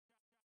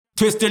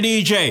twist the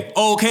DJ,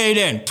 okay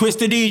then, twist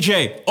the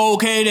DJ,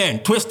 okay then,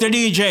 twist the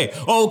DJ,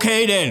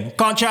 okay then,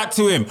 can't chat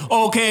to him,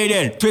 okay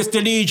then, twist the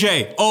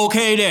DJ,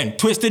 okay then,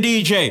 twist the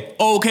DJ,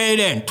 okay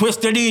then,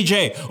 twist the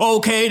DJ,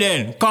 okay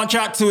then, can't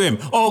chat to him,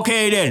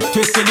 okay then,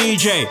 twist the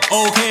DJ,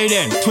 okay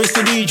then, twist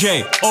the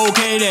DJ,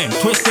 okay then,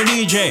 twist the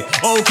DJ,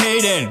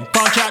 okay then,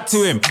 can't chat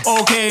to him,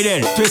 okay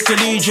then, twist the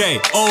DJ,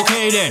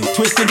 okay then,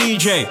 twist the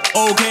DJ,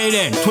 okay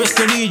then, twist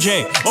the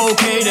DJ,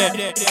 okay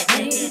then.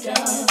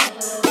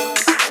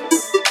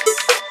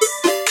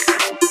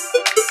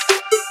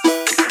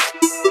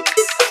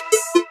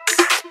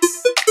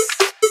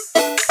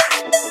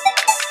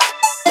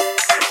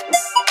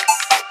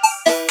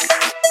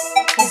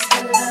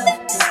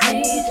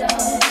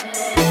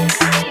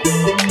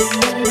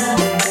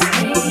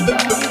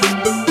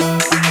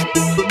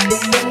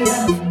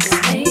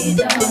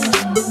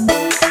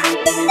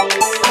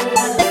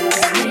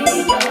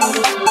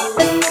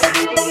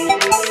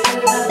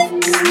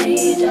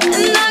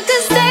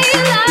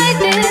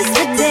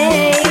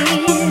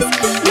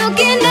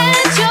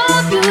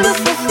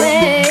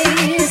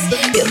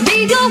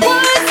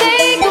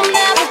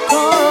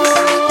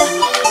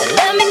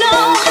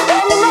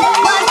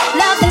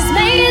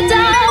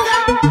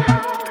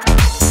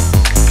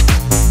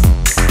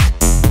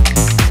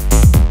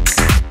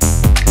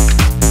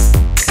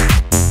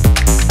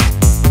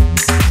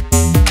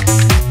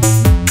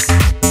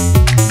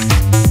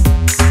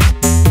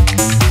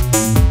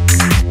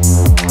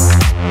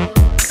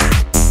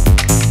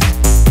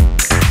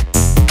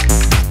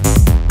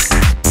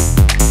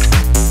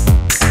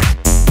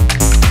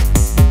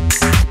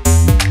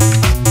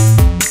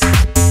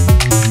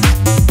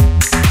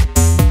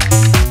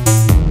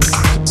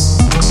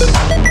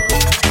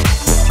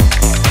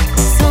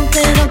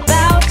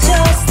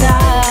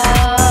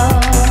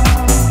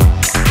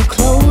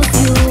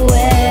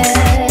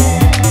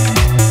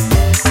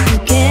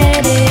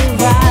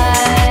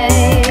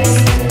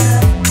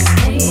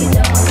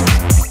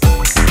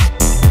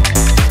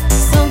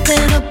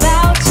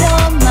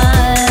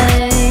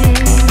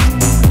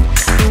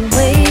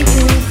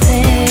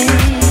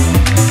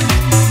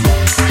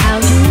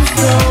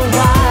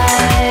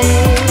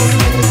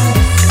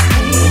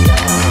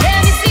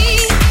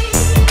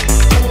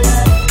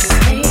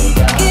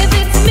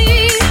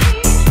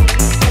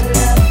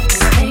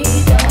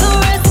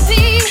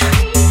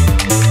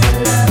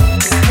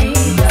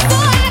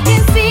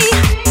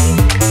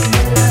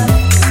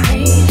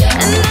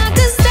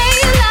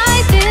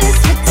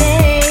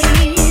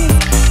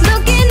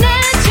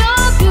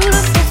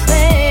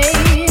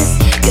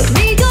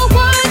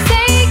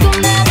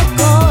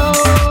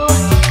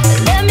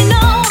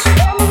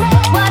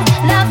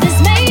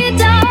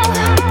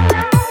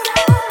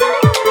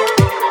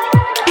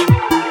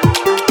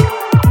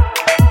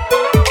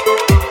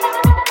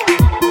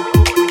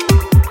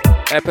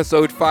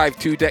 Episode 5,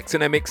 2 decks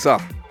and a mixer.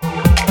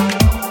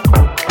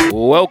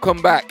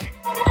 Welcome back.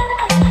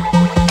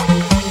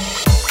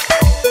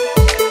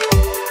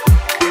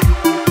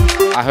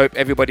 I hope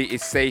everybody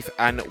is safe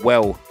and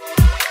well.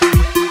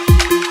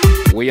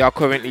 We are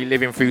currently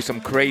living through some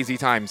crazy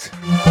times.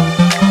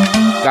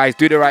 Guys,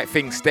 do the right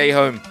thing, stay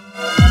home.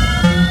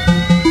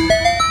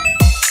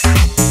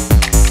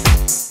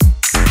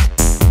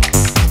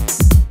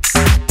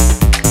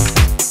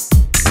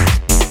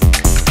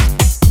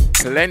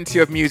 Plenty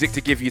of music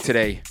to give you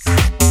today.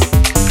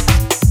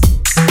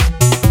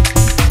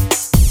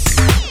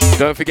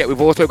 Don't forget,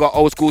 we've also got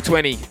Old School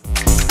 20.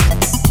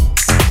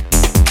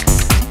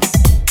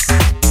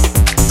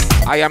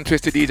 I am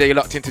Twisted DJ,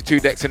 locked into 2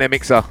 decks and a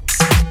mixer.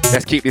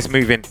 Let's keep this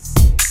moving.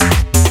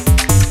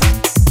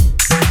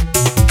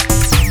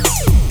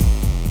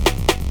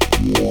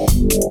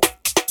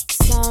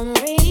 Some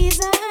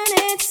reason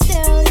it's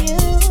still you.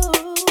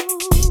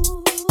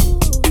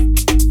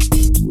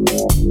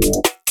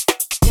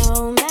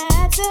 No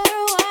matter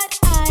what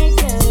I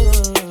do,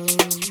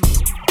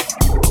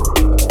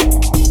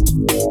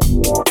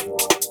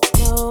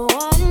 no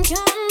one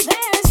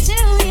compares to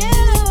you.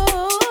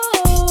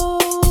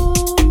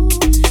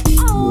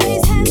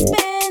 Always has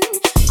been,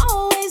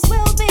 always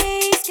will be,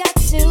 it's got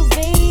to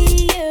be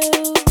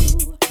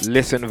you.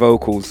 Listen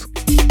vocals.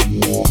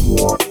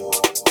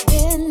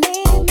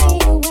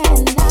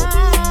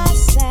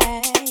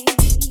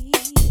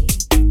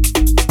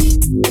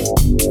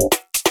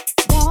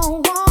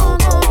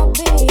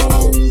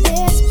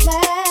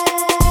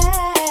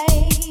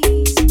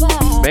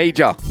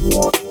 Major.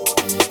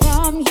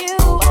 From you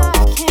I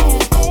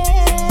can't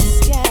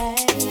escape.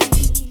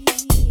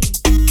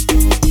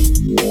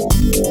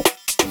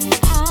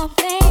 I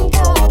think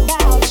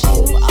about you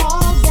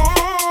all day.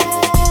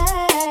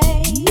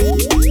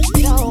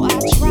 No, I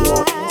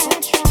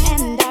tried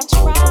and I've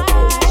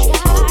tried.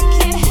 I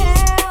can't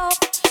help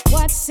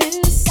what's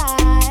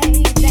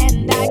inside,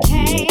 and I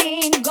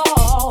can't go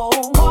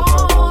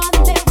on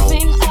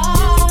living a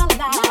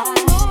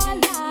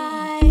lie.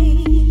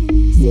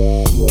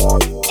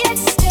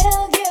 It's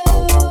still you.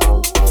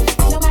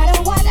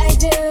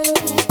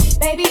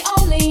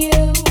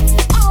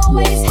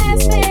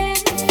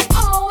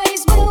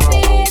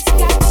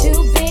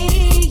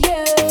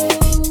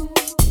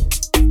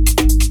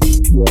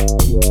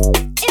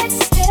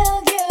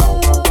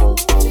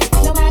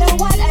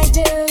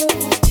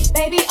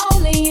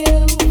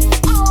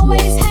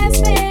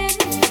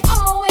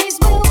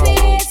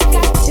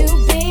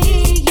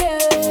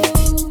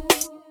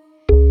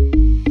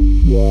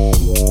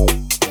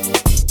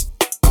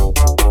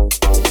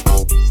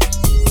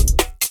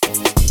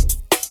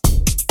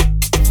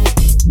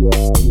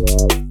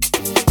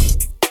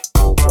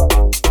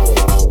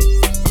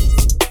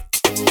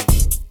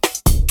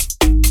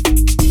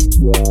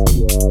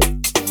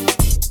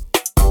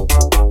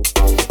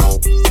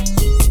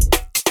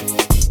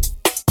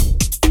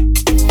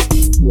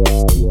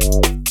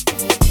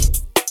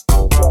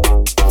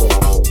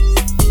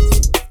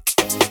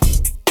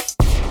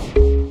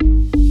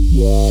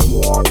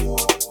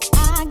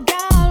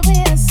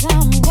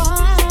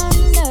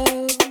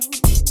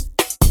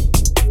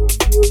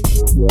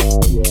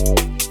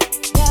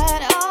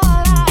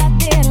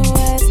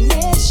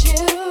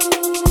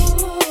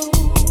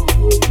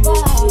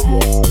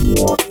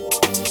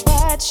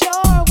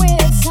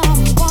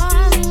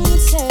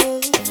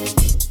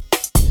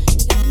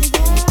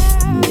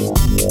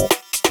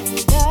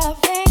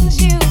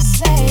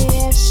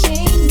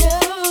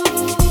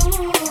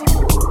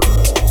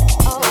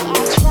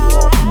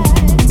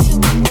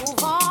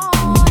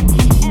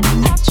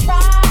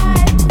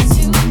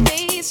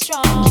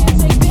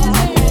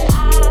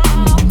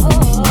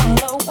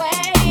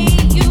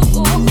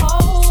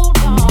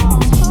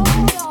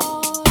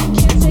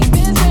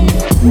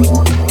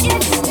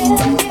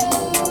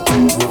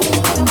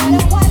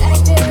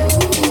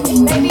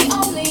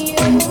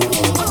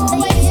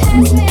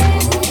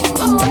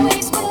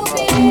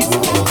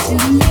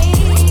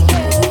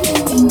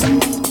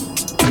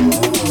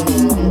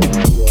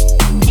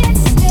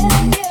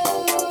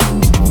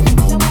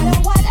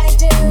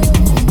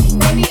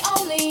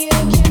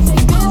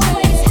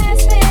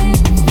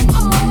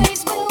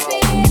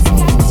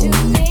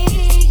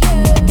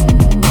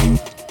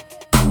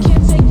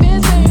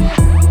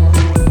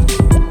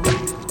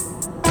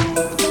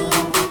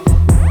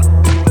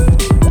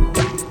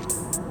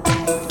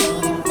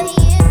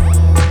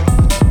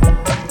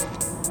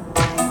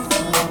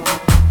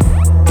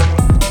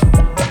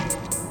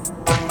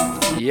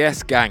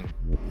 Yes, gang.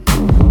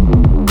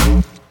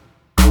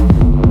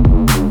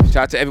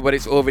 Shout out to everybody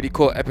that's already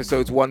caught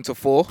episodes 1 to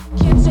 4.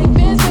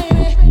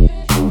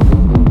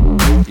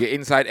 You're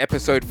inside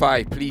episode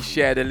 5. Please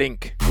share the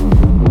link.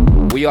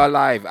 We are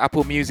live,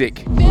 Apple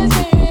Music.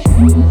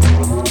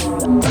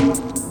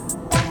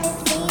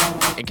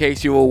 In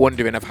case you're all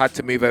wondering, I've had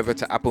to move over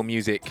to Apple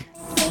Music.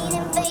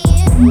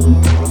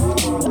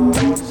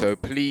 So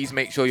please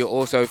make sure you're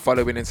also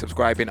following and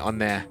subscribing on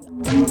there.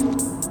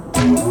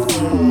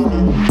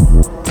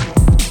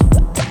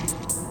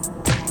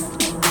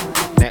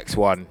 Next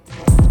one.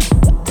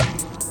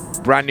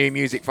 Brand new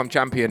music from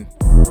Champion.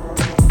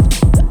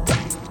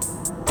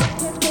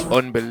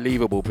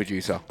 Unbelievable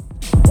producer.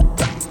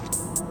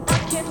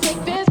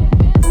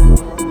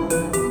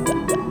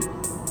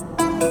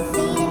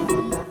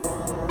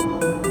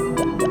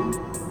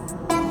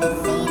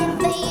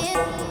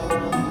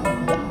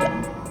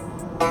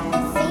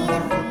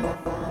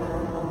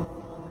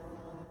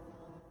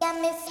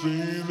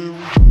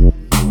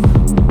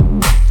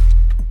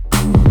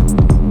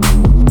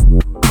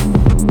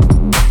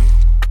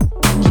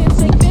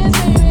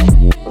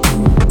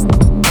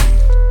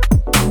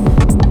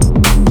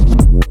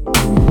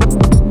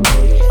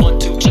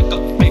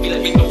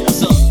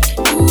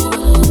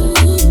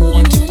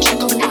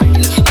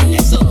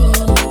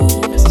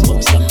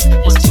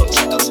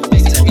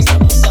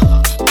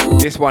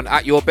 One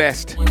at your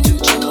best,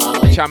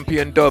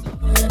 Champion dub.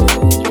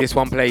 This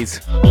one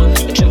plays.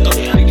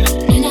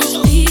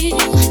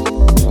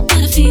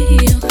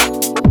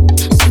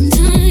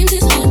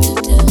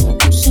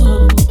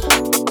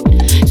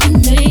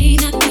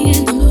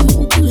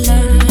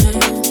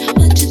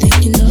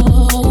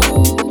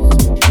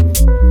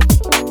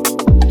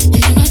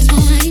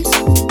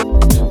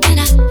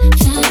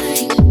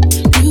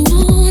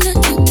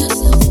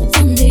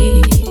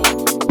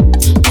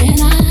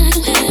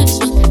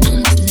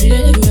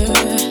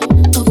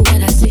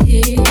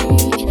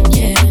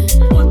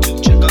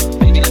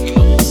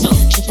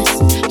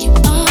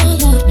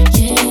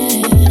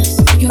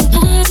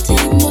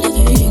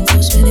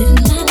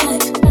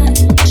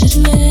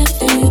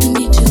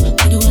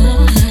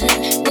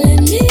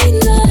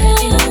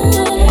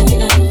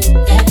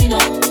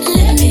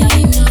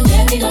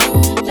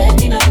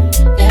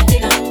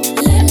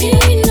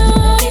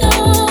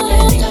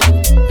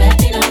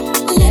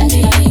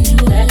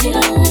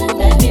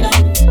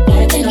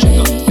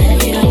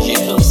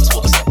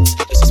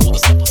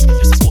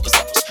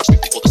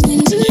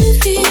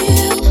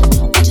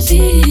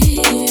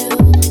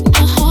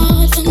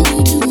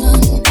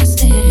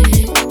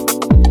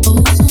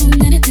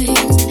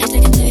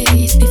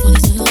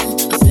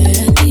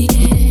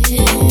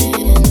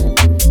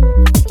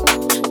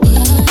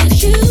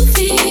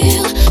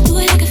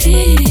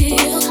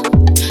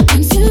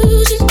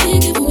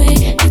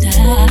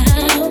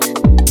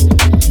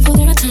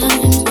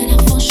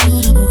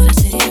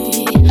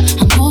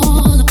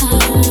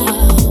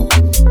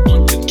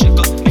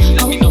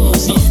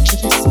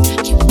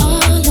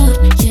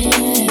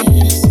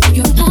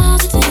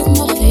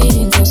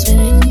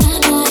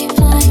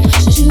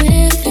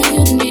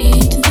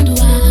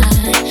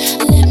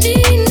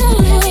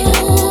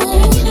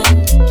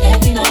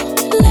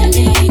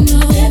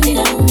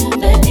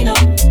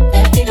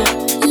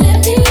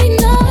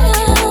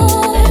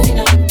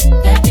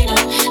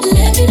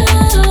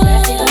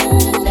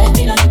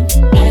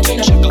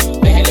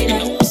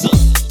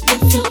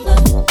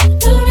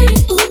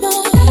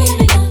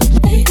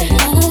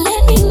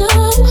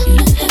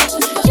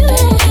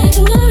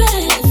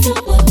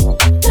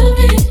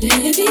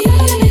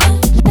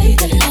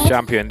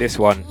 Champion, this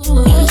one,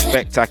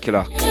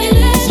 spectacular.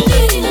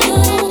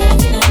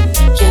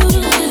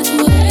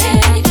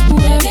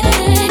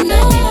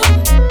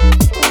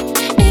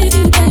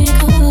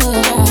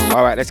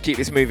 All right, let's keep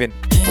this moving.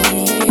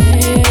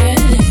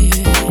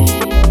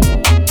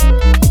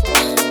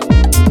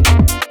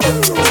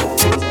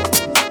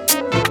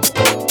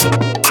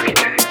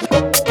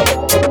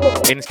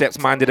 In steps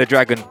Mind of the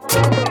Dragon.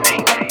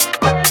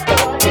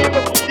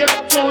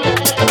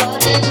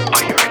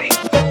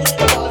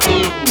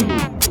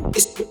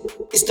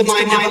 It's the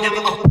mind of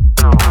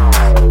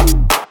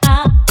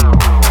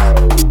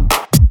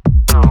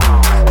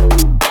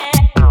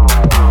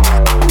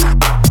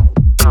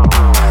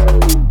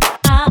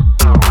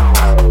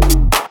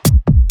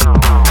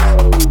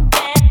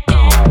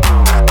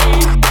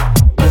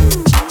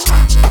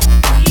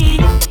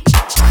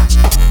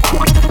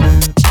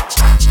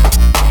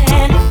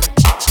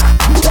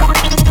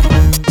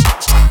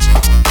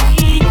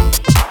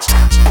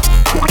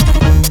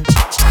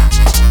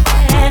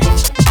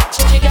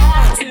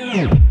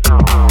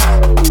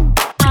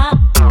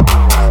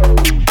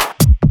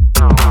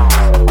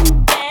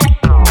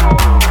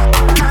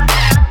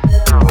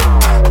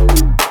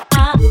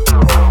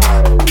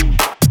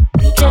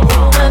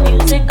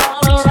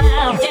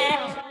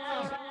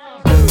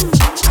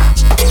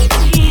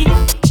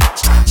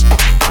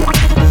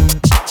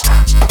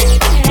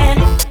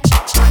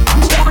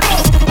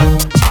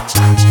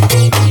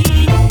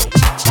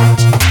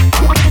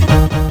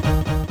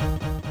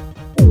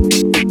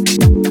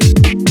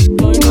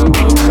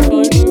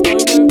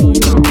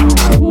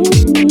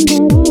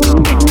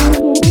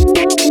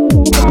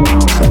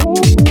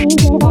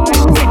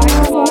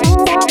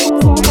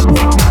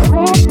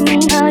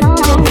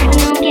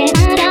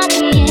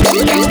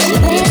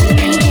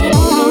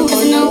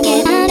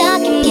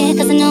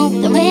I know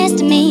the rest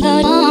of me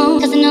goes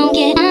on. Cause I know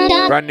get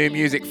undocumented. Brand new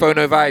music,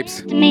 Phono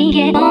Vibes. Me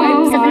get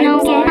on. Cause I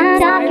know get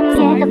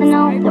undocumented. Cause I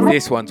know the rest.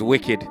 This one's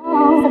wicked.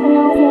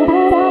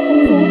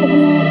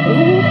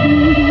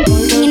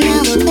 Singing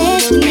out the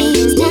best of me.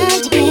 It's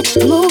time to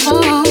get move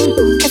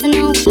on. Cause I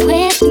know the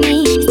rest of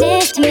me is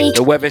dead to me.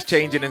 The weather's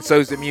changing and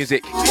so's the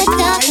music.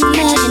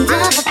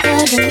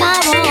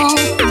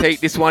 Take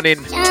this one in.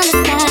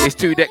 It's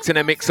 2 decks in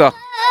a mixer.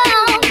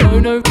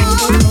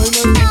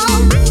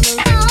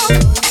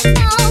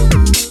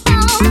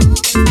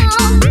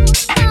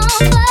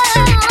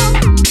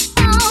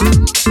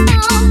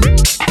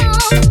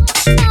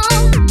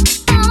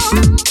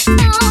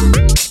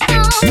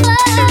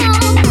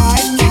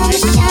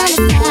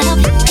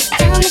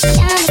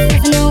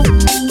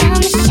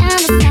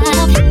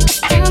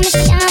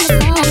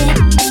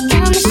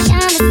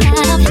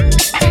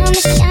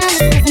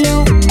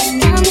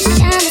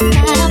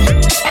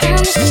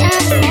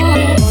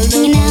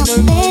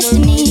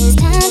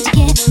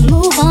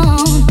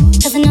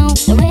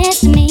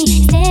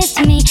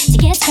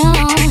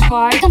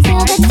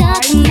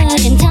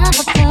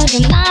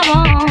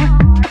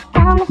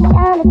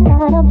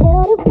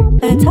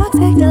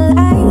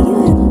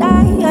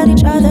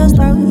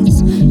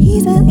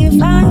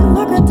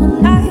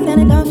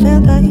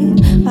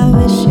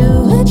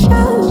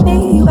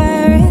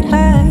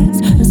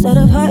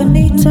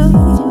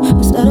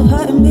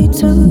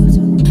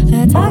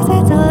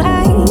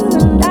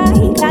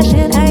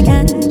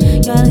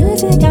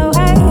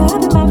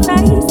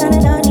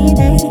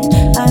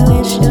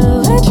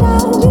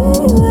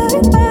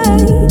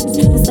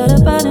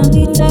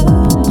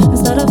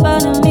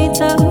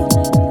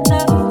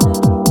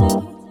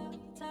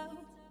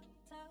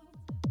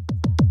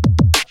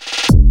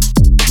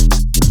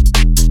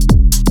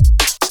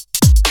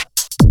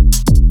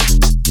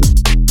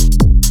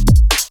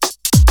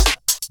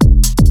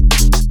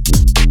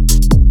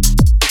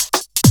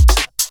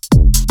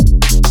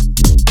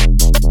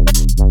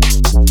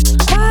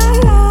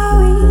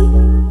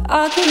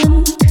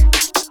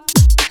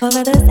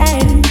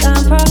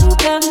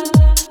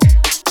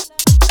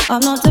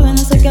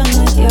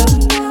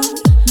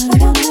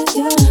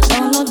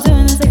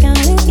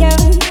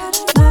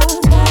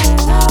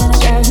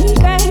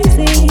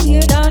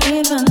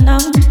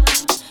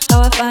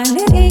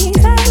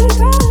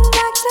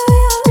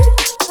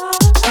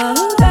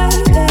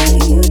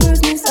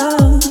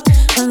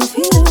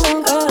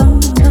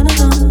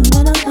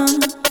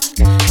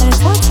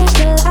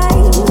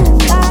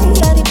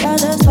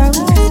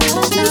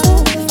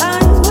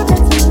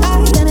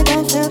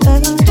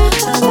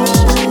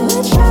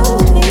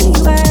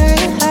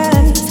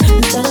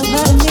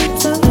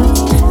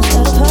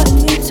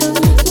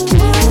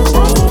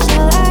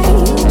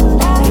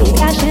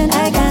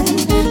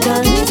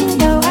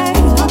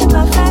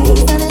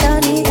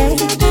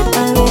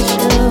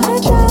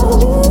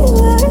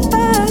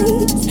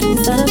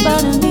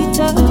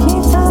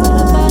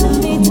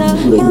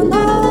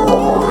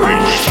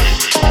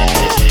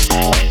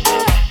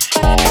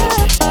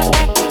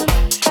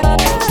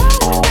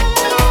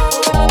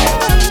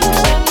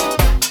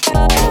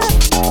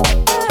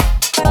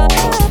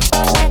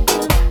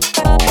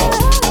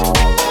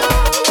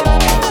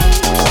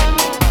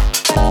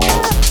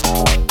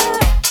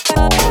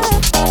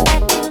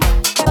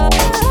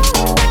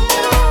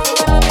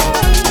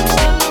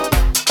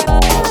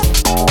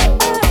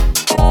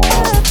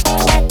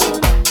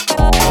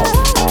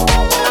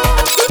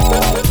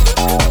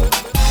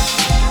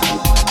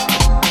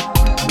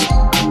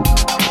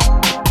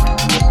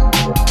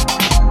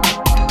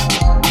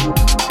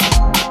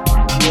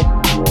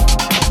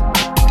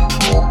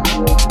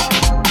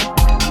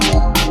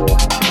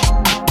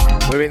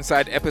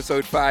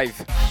 Episode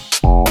 5.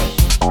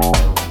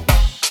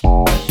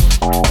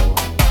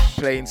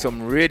 Playing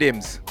some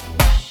rhythms.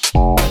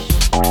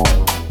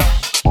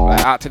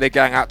 Right, out to the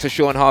gang, out to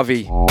Sean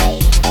Harvey,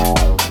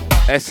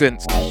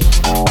 Essence.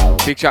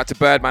 Big shout out to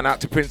Birdman, out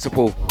to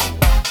Principal,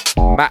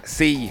 Matt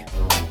C.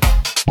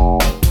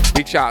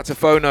 Big shout out to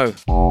Phono,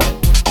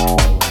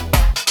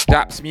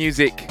 Daps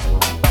Music.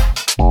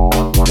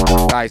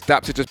 Guys,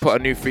 Daps has just put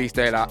a new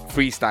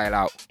freestyle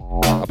out.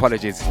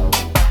 Apologies.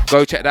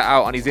 Go check that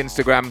out on his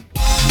Instagram,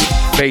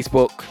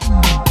 Facebook,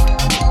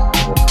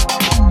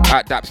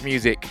 at Daps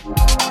Music.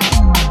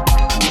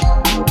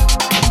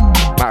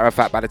 Matter of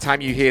fact, by the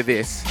time you hear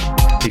this,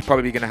 he's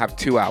probably going to have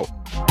 2 out.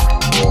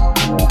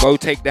 Go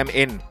take them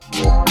in.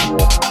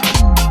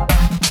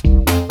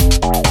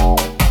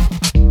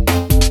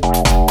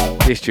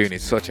 This tune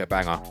is such a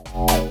banger.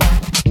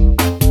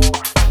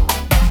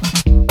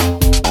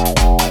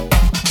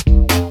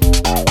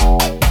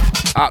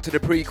 Out to the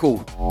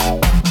prequel.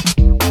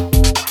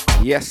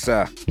 Yes,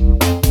 sir.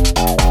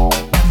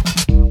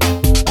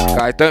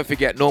 Guys, don't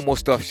forget normal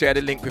stuff. Share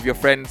the link with your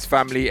friends,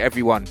 family,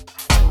 everyone.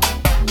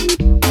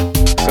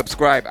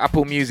 Subscribe,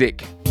 Apple Music.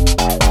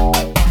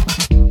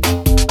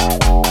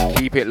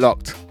 Keep it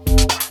locked.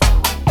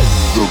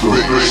 The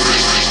grace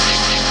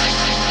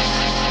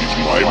is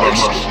my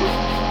master.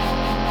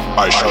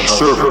 I shall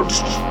serve it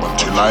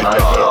until I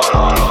die.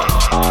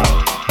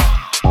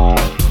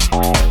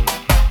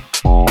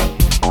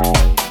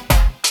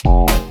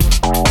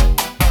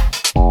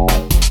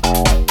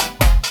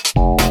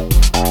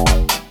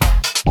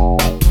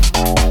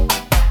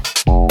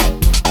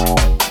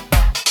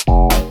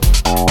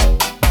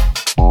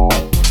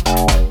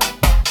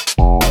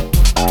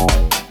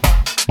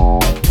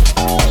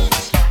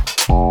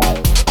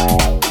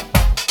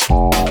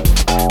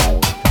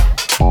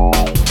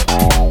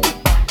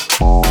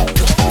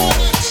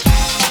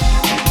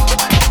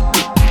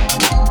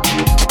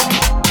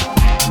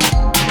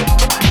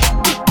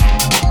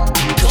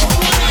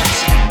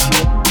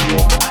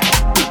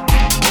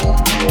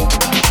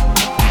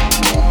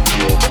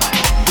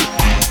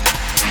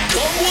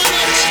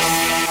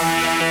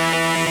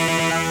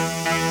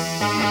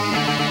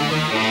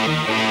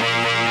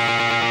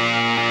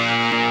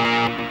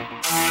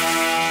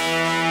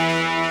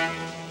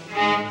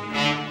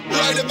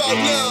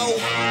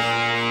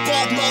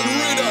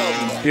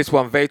 This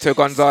one, Veto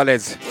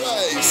Gonzalez,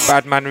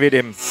 Badman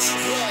Rhythm,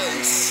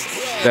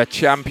 the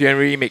Champion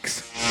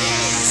remix.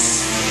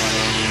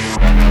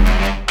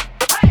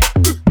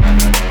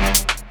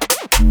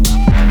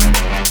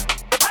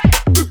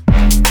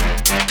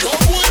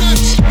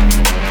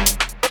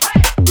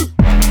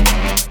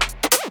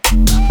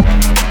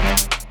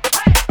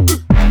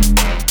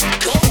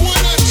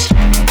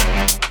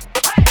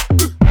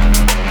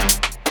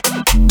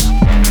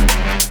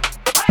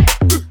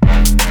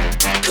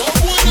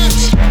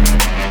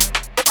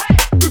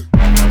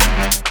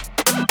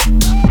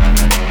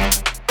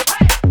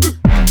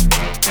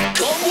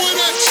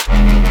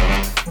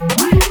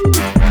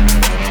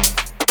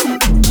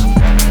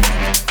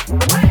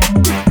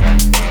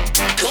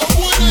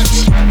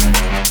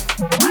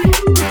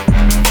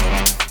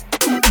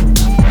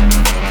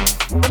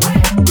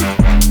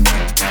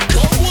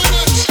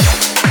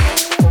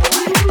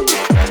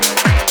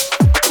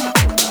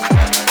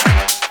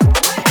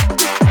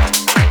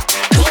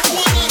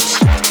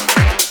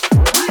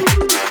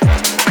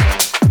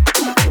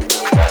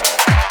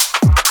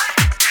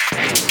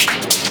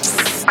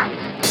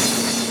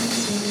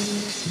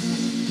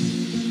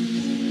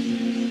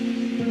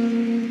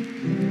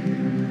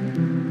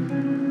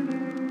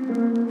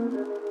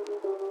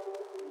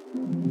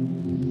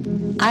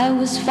 I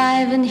was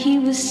 5 and he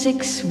was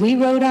 6. We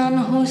rode on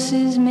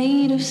horses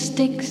made of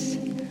sticks.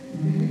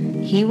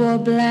 He wore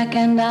black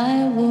and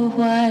I wore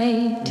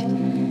white.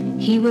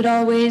 He would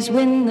always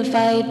win the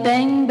fight.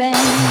 Bang, bang.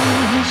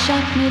 He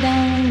shot me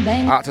down.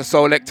 Bang. Out to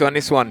Soul Lecter on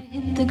this one.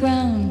 Hit the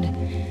ground.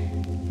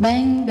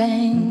 Bang,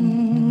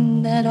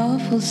 bang. That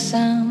awful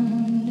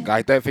sound.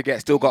 Guys, don't forget,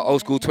 still got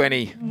Old School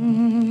 20.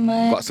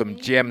 Got some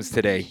gems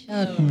today.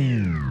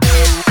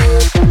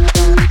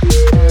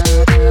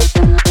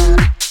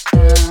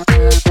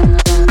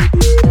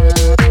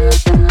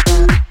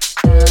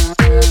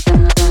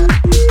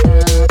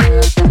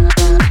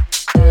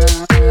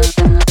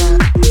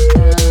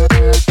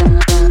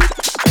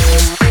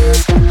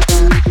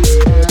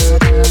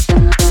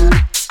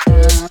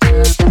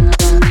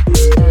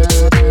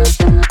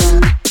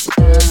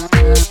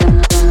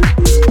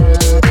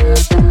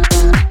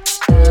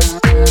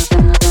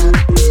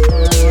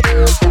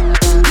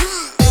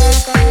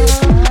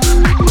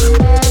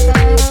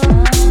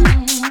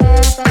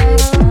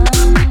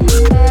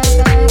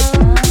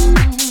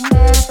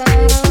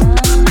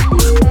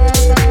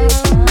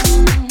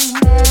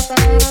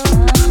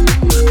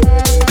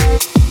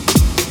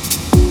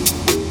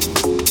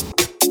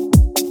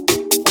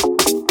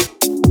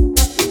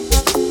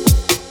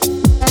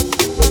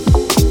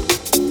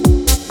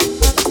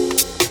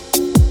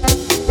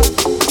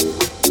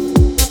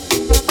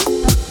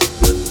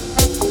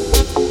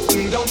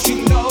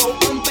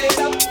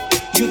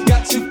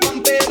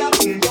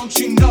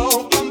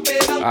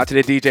 Out to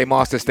the DJ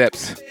Master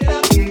Steps.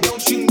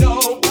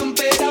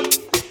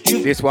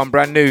 This one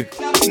brand new.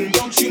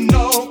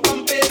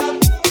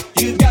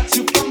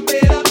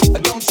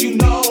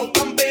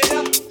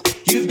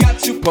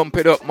 Pump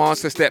it up,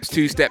 Master Steps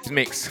 2 steps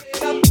mix.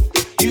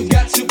 You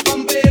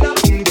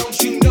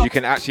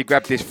can actually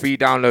grab this free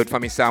download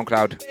from his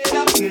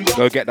SoundCloud.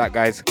 Go get that,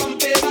 guys.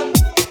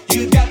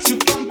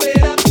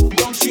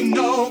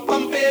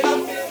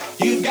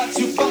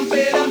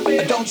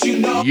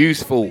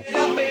 Useful,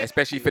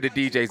 especially for the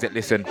DJs that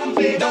listen.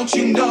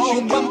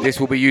 This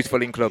will be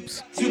useful in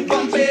clubs.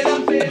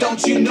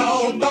 Don't you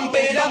know, bump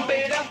it up.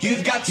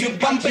 You've got to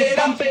bump it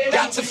up.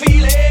 Got to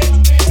feel it.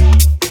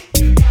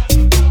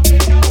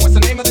 What's the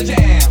name of the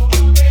jam?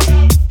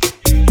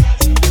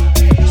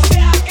 Say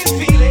I can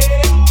feel it.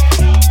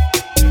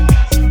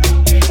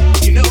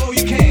 You know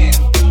you can.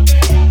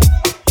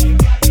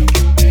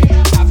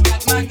 I've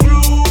got my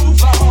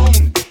groove on.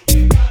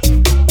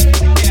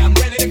 Yeah, I'm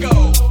ready to go.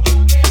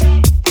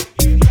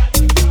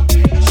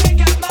 Check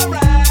out my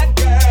ride,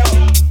 girl.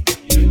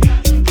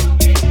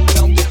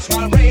 Don't touch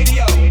my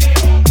radio.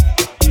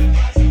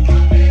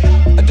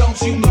 Don't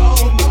you know,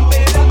 bump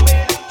it up.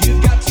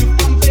 You've got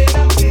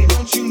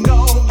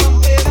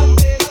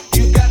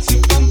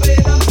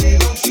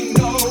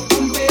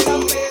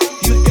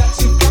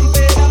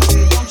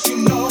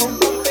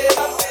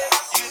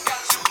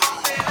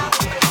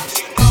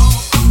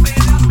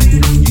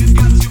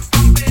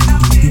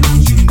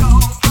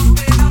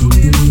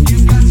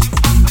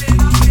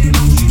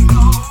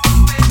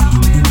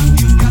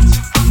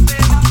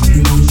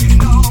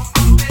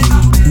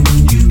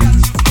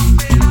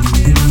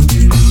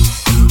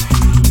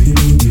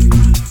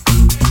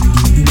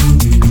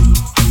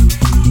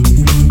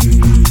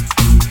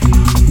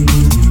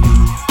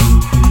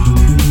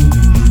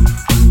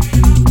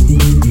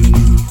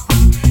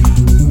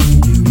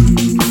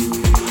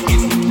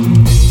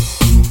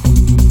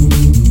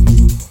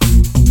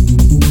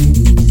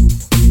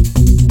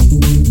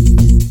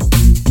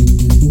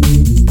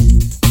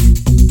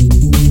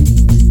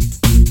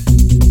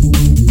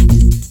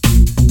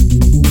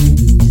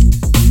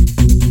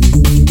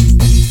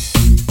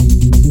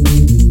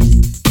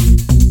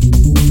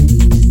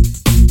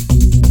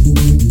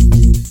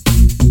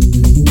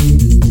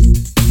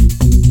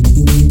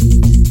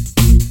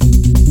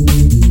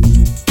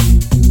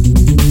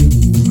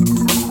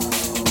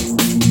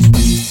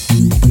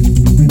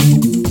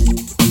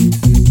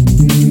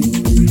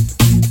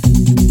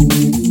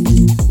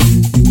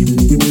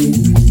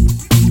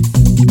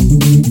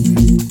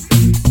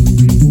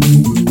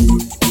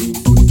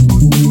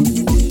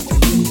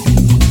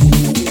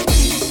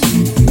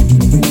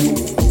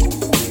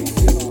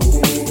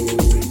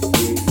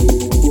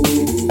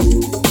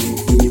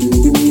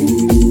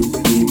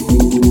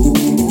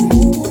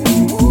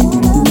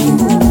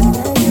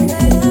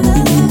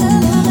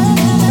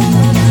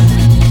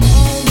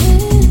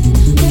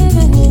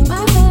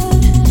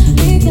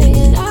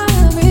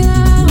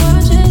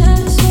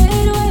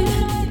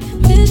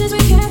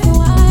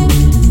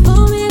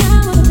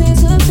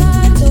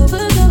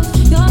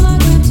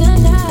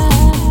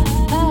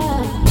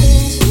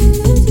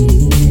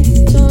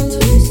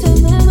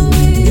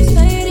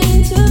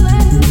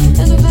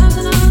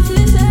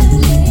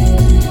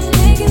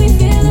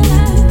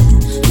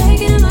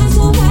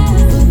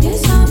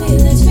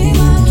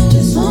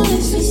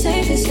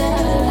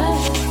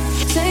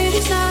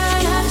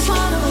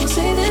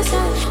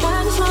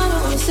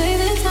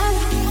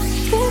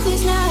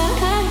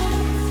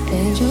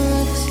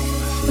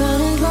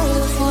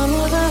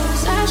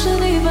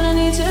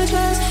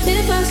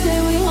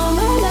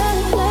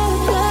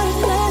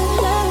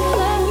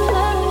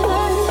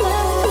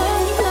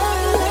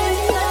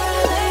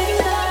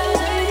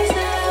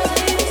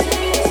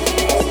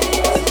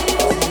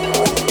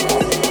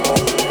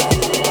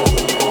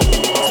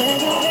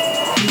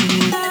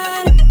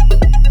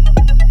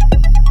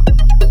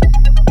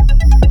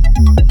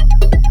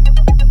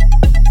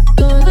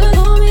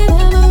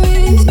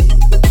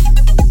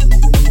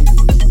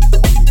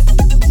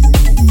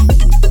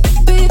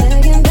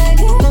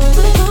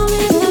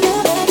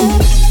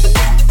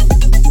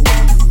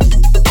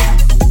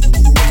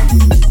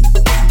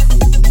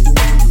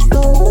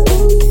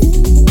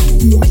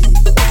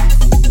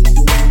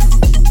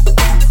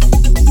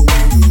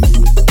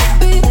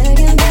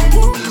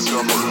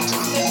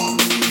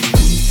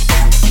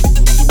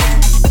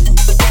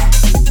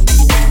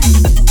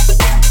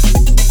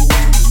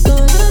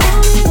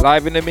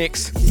Live in the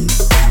mix.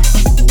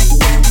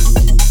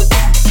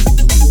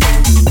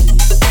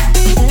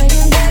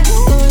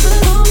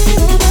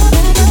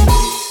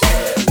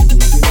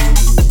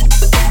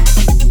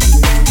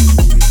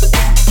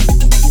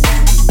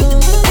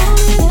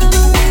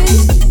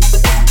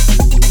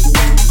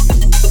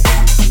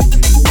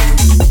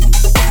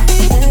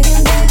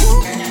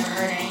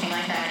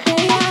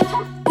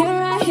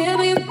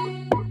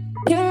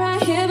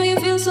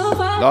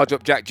 Large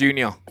up Jack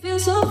Jr.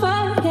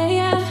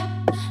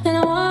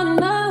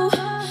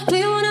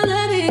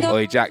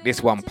 Oi Jack,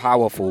 this one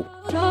powerful.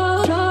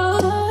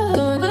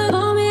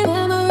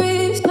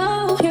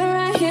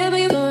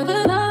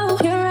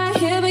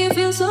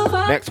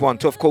 Next one,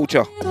 Tough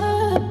Culture.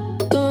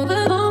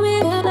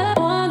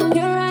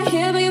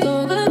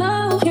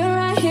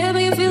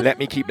 Let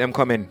me keep them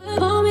coming.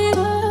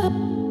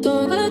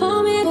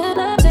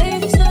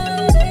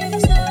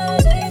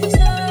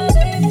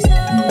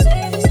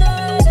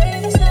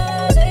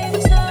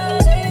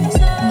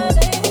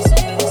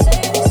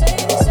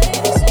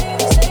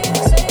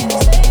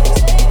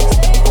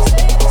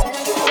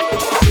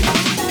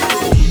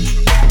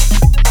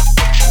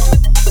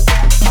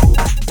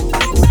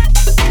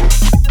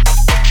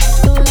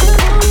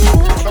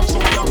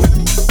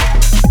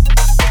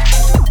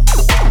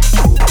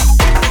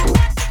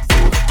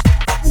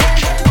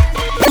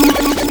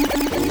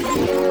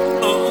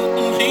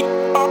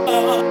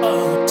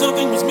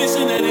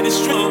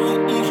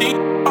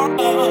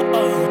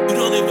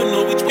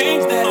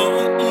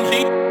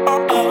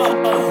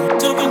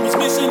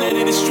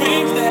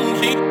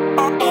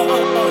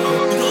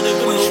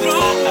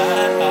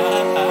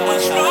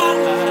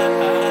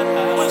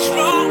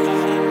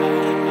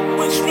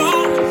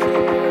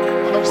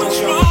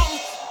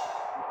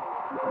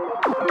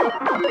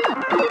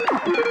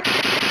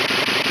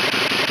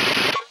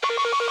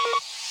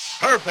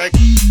 Perfect.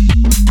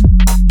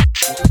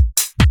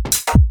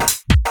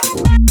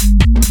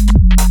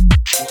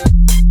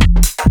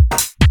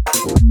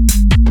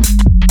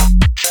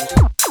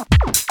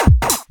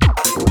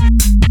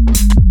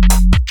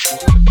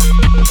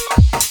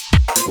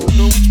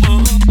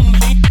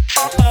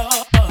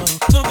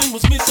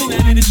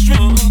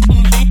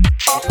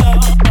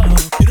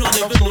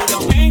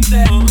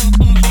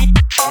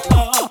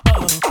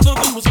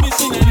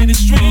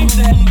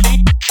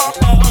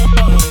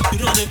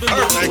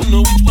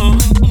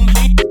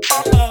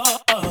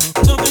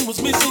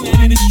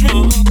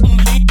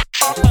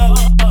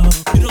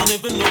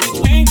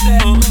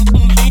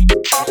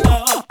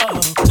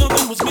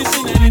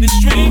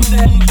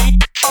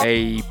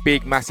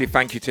 Big massive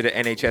thank you to the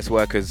NHS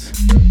workers,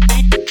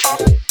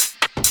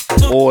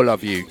 all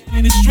of you.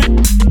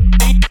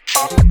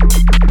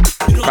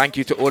 Thank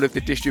you to all of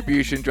the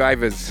distribution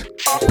drivers,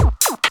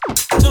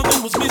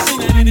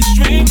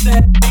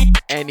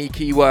 any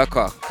key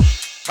worker,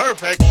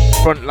 Perfect.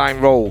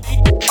 frontline role,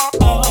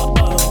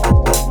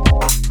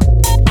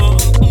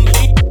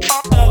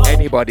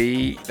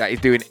 anybody that is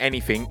doing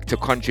anything to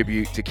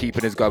contribute to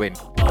keeping us going.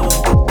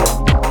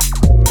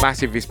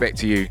 Massive respect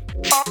to you.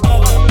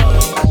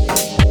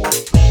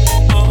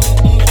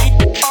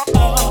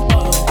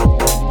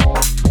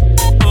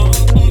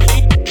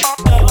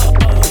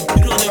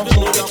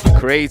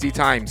 Crazy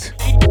times.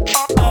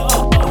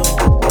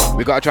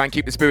 We gotta try and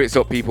keep the spirits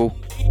up, people.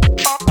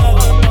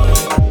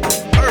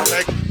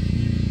 Perfect.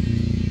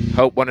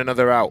 Help one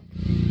another out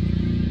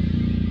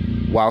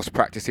whilst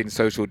practicing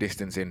social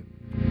distancing.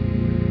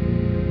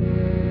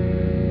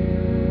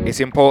 It's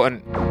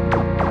important,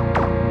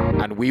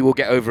 and we will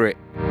get over it.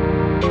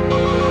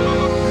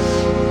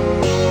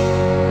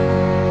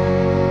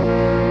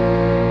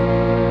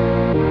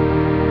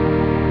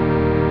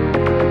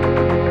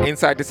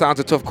 Inside the sounds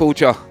of Tough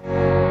Culture.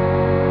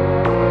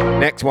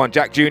 Next one,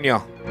 Jack Jr.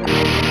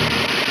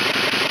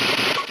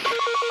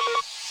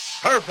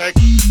 Perfect.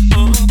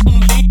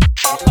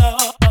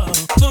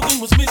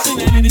 Something was missing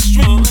and it is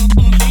strong.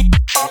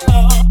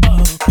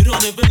 You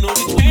don't ever know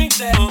which way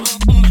that.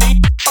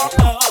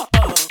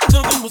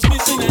 Something was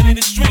missing and it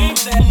is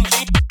strange that.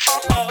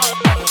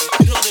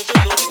 You don't ever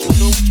know which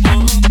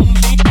one.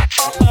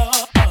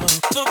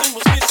 Something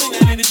was missing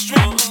and it is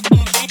strong.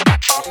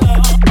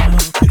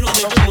 You don't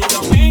ever know which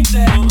way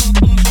that.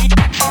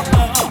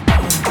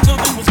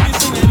 Something was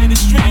missing and it is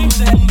strange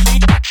that.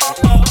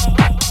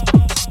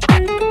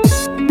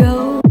 Go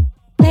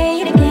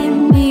play it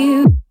again,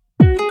 you.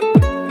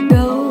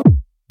 Go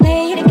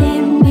play it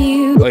again,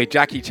 you. Oi,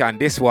 Jackie Chan,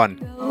 this one.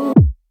 Go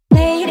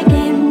play it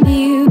again,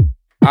 you.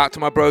 Out to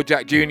my bro,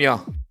 Jack Jr.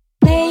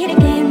 Play it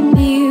again,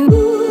 you.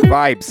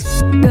 Vibes.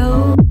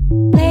 Go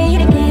play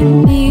it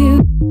again,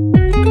 you.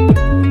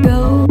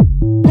 Go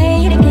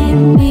play it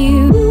again,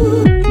 you.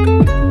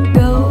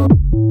 Go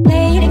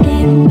play it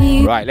again,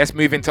 you. Right, let's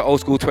move into old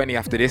school 20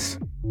 after this.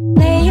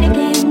 Play it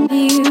again,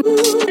 you.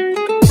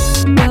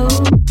 Go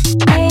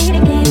play it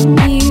again,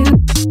 you.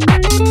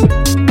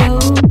 Go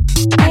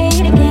play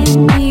it again,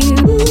 you.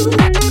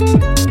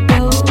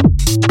 Go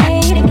play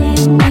it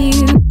again,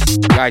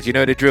 you. Guys, you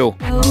know the drill.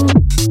 Go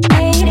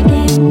play it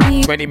again,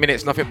 you. 20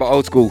 minutes, nothing but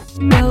old school.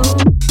 Go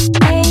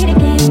play it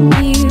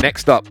again, you.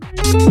 Next up,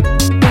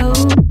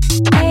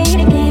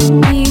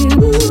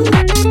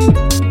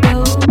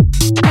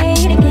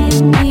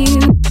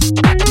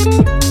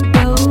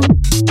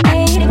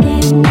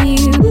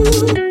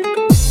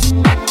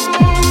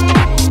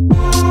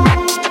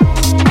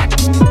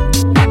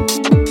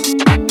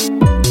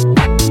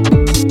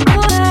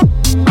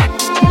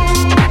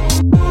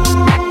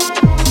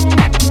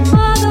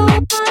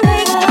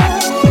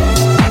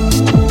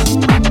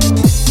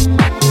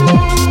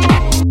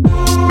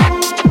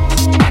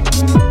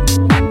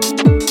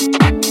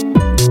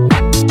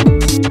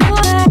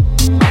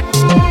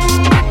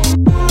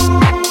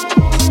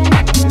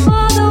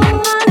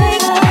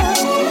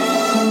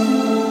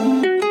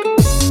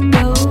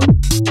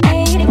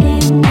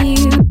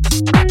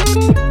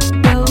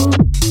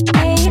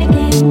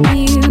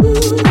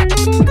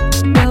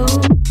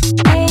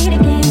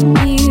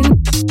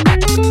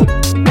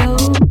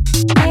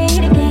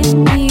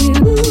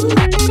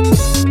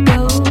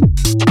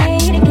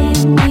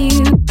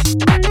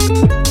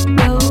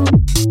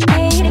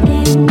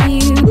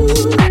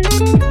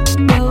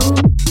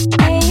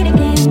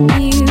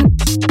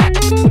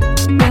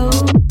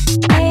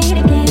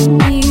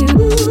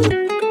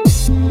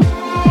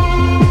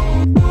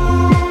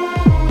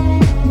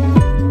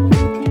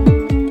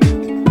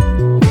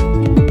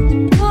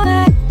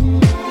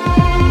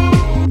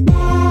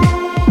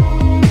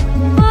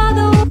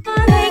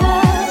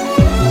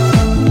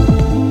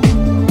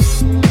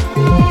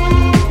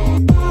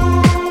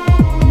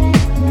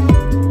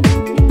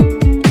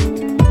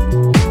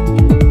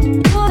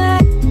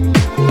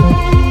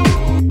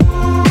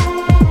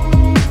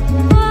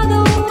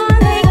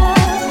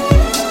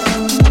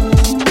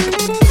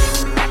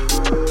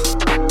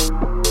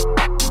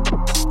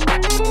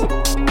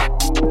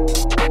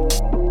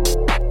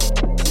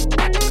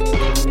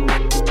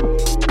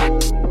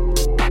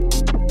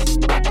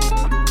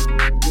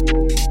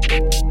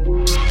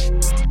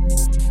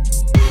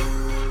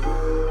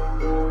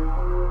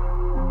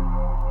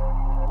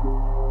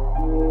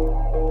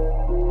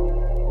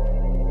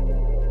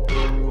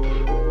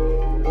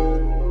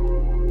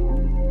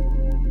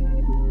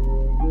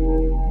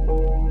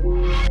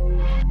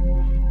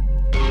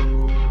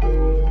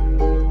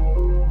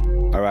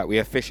 we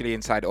officially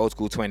inside Old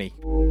School 20.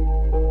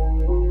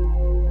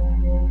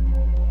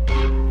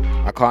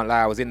 I can't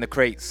lie, I was in the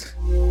crates.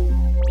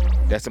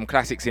 There's some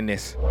classics in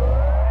this.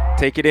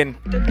 Take it in.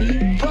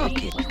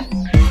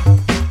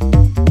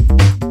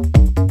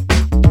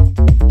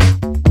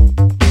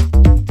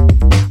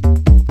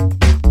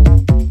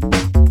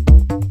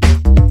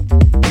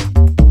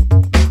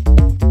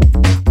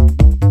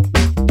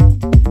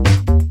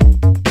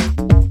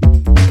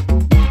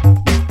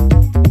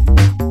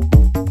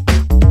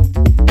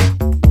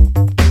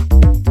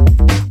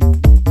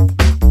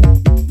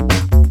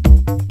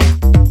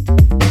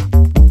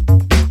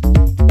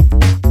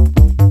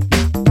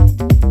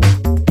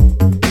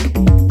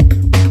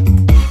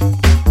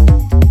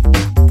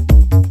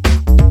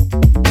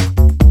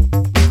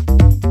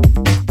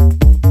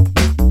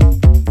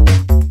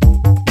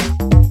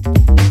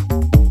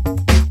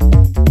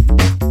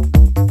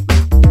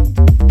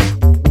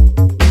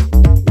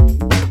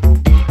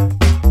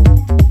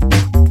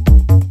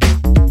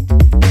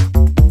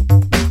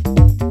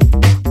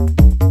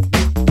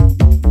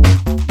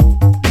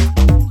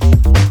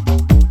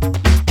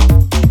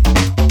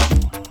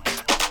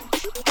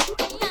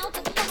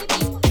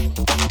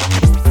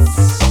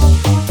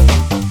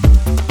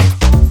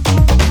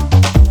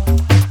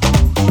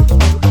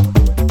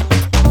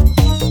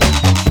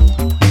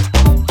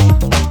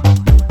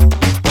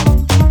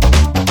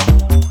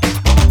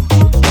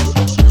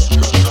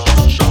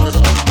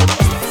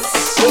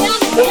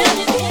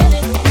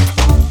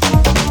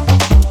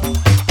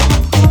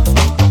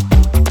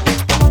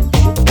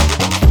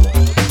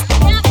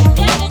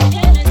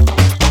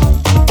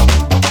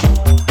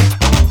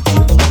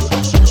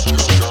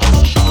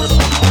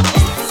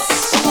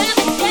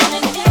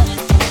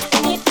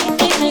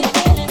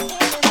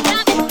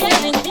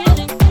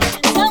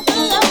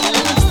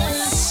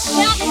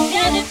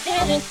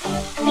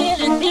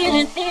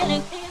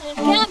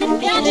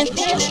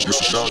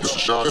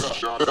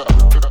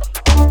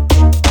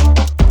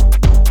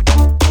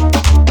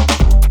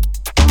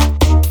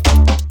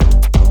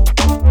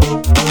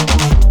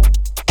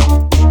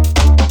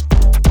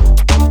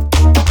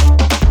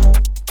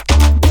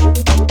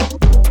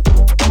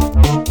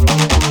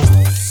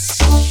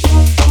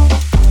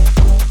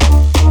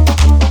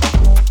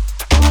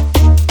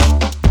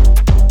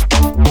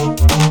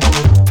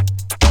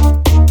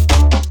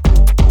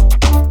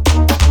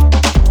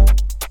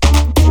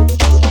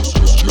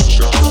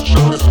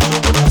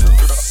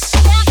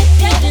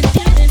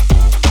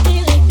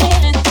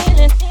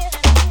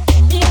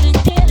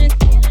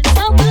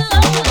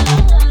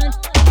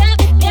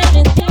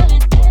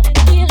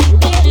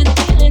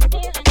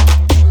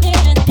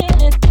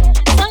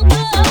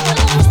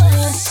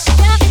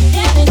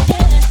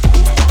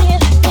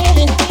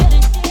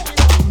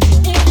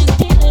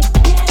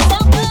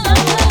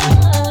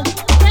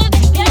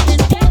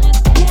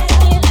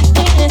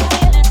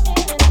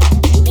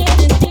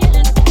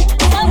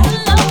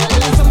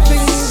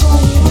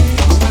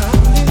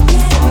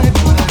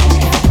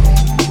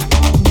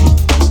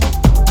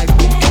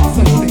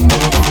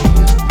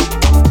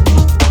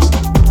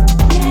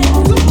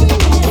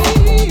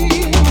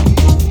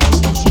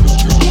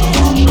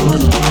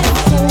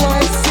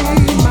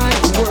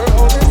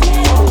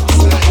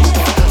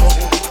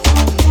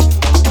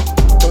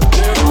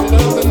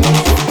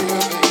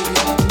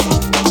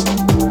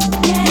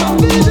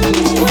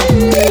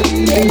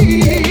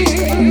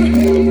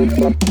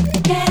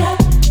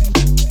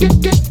 We're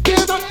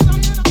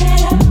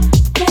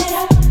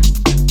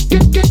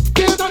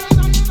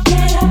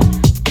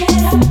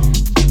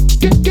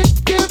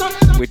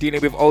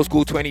dealing with old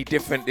school 20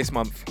 different this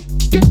month.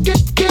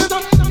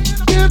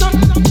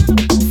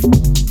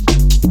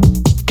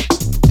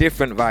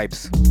 Different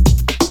vibes.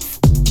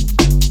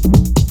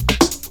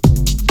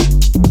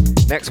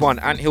 Next one,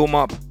 Anthill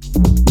Mob.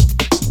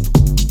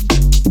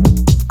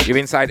 You're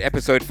inside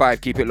episode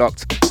 5, keep it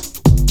locked.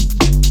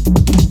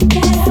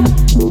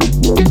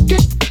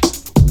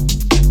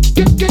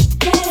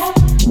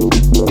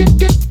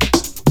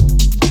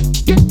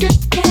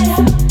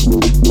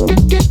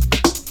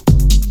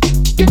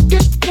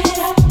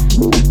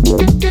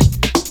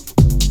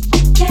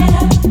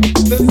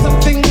 There's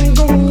something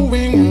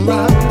going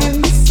right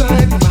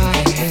inside my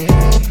head.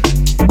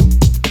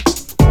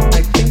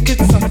 I think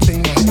it's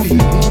something I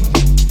feel.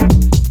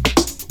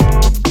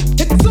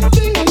 It's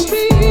something I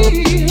feel.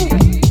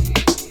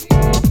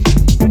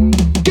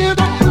 Get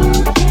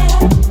up,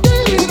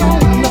 get it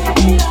on up.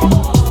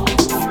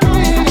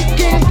 Try it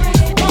again,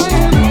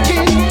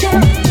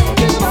 girl.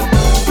 Get up.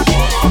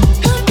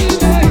 Happy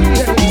days,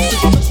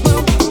 it's just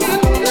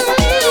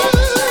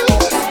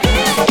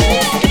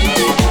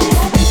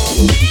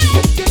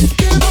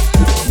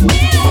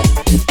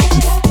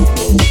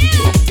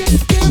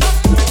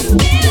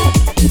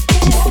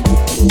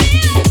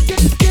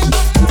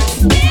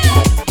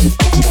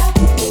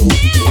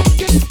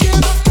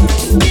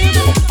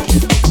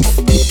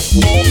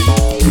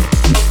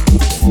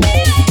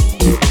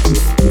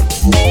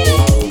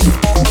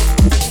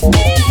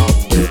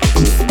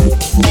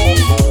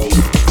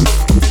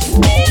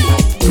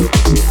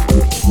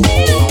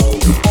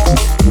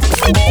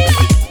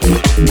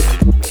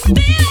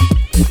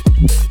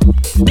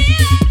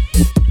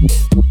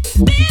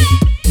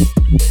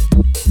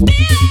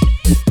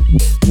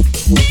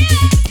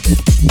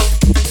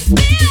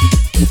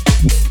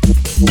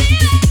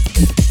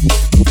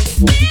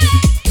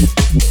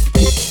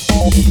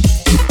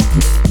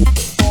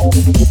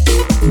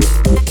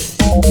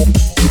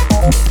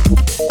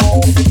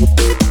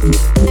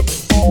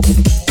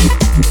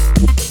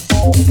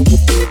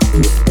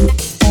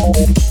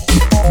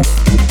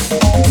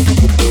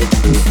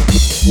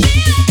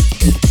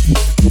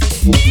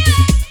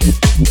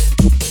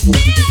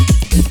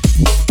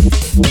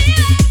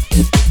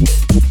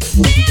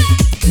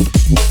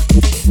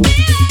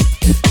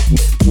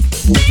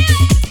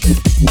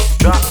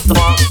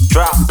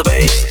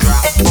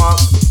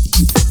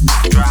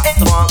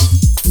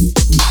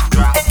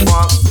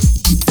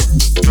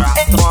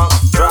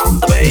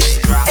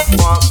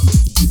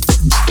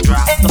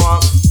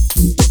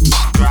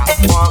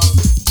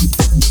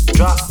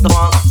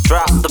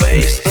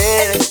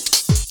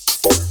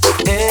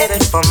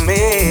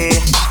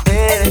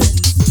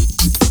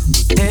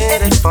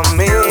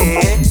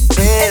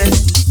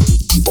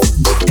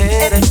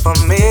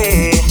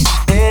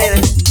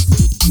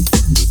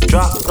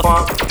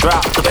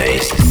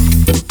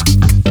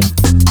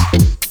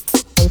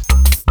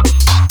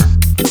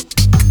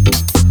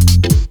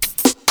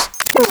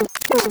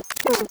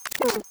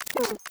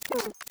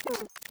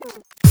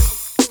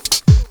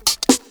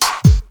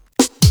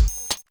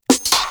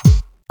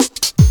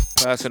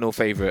personal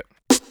favorite.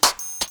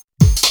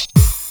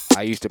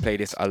 I used to play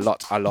this a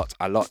lot.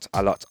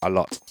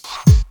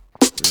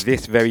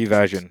 This very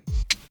version.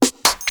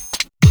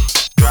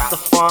 Drop the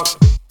funk.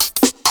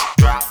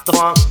 Drop the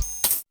funk.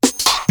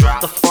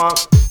 Drop the funk.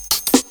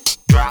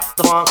 Drop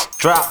the funk.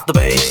 Drop the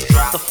bass.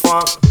 Drop the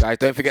funk. Guys,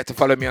 don't forget to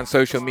follow me on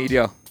social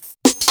media.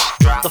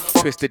 Drop the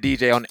funk. Twister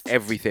DJ on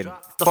everything.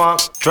 Drop the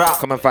funk. Drop.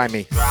 Come and find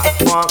me. Drop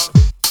the funk.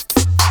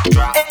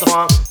 Drop the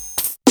funk.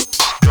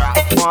 Drop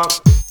the funk.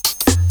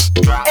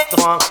 Drop the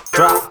funk.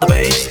 Drop the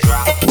bass.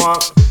 Drop the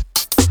funk.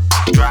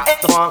 Drop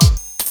the funk.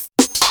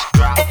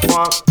 Drop the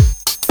funk.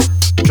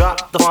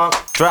 Drop the funk.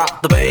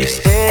 Drop the bass.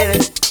 Hit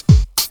it.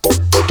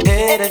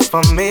 Hit it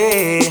for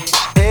me.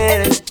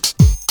 Hit it.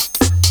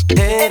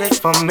 Hit it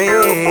for me.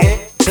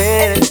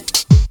 Hit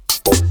it.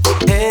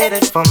 Hit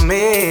it for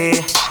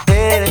me.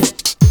 Hit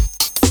it.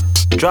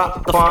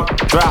 Drop the funk.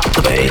 Drop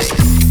the bass.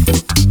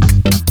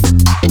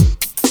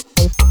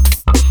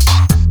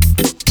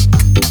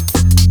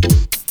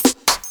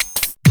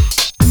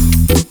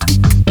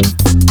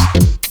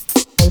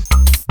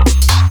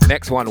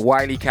 Next one,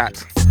 Wiley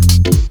Cat.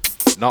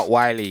 Not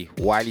Wiley,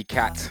 Wiley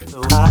Cat.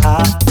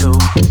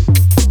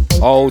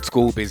 Old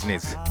school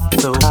business. What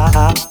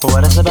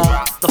is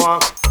about the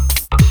funk?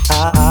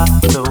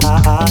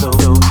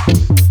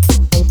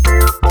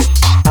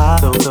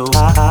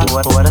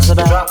 What is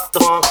about? Drop the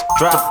funk,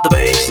 drop the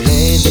bass.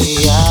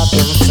 Lately I've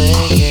been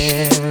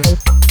thinking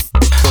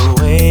the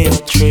way you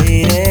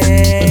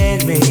treated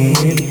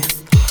me.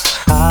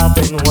 I've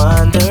been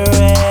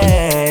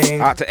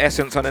wondering. Out to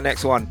Essence on the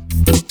next one.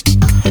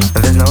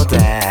 There's no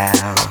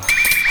doubt.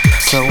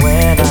 So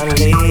when I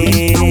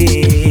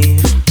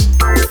leave,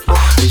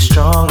 be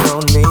strong, no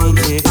need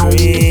to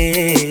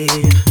grieve.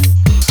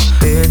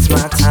 It's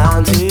my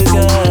time to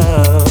go.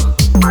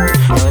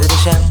 Ready to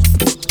shout?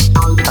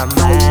 I'm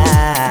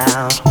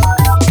out.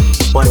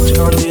 What you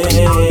gonna do?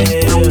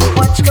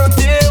 What you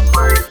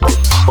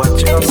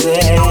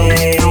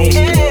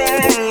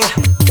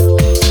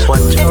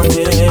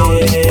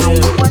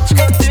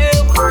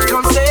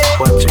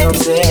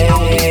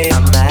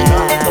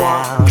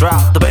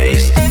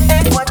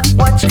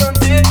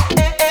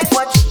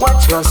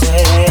gonna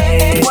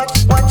say? What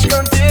you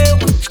gonna do?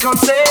 What you gonna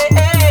say?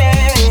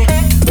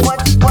 What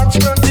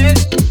you gonna do?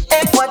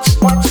 What you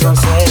gonna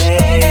say?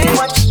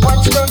 What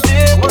you gonna do?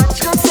 What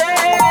you gonna say?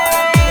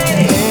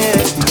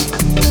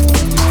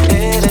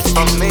 Hit it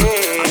for me.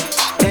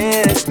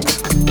 Hit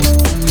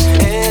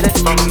it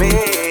for me.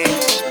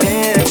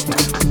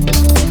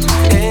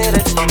 Hit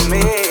it for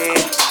me.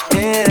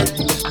 Hit it.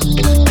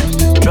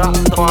 Drop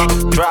the one,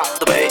 drop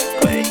the bass.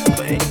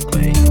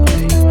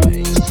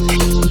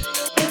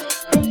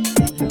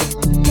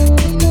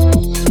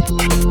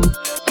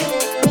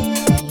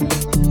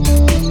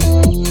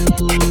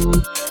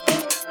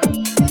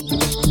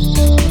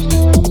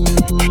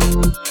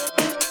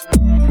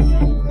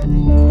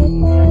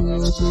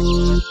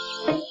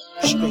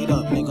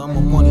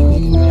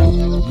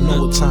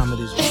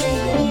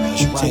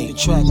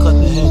 Track, cut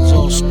the heads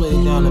all split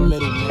down the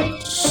middle, man.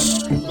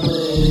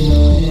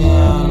 Split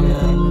down the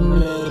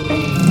middle.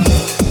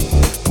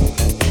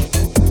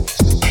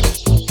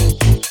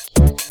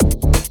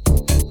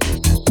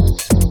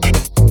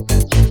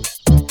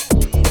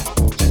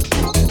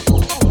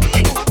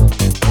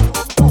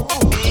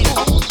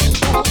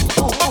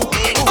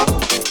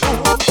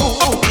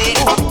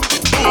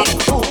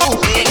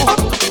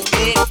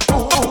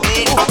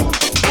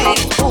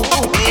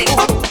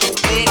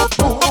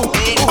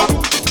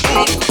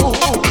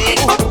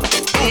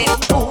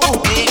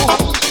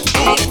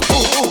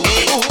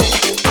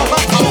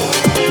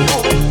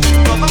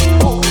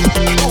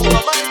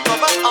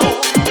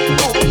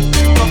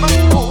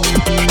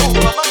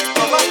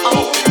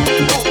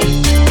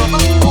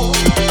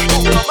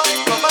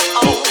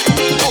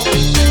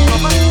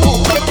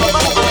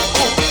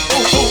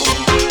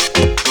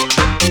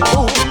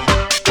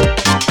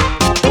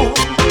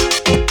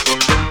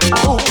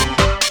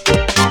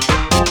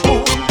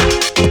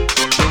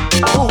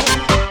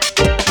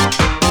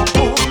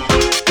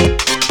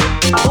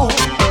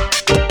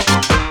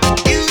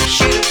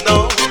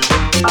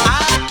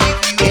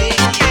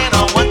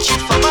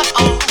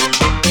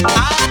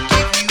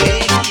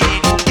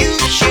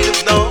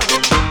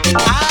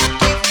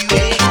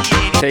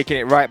 Taking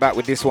it right back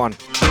with this one.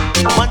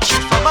 Want you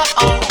for my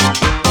own.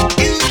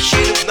 You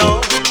should have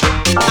known.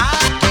 I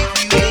give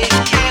you it,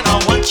 and I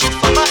want you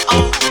for my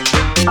own.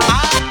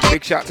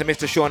 Big shout to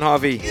Mr. Sean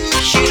Harvey. You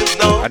should have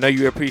known. I know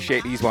you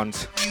appreciate these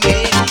ones.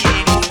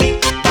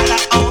 Anything that I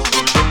own.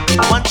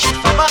 Want you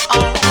for my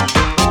own.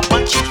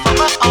 Want you for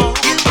my own.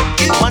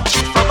 You want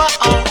you for my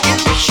own.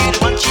 You should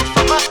want you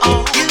for my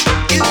own.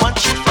 You want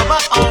you for my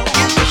own.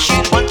 You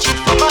should want you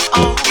for my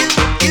own.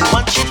 You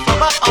want you for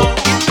my own.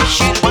 You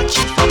should want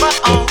you for my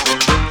own.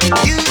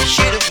 You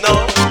should have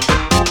known.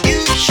 You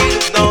should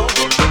have known.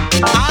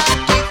 I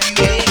give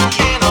you it,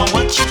 and I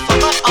want you for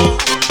my own.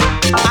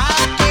 I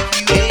give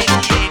you it,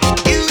 and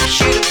you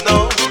should have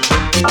known.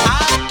 I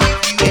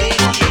give you it,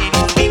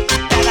 anything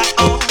that I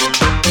own.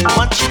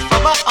 Want you for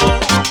my own.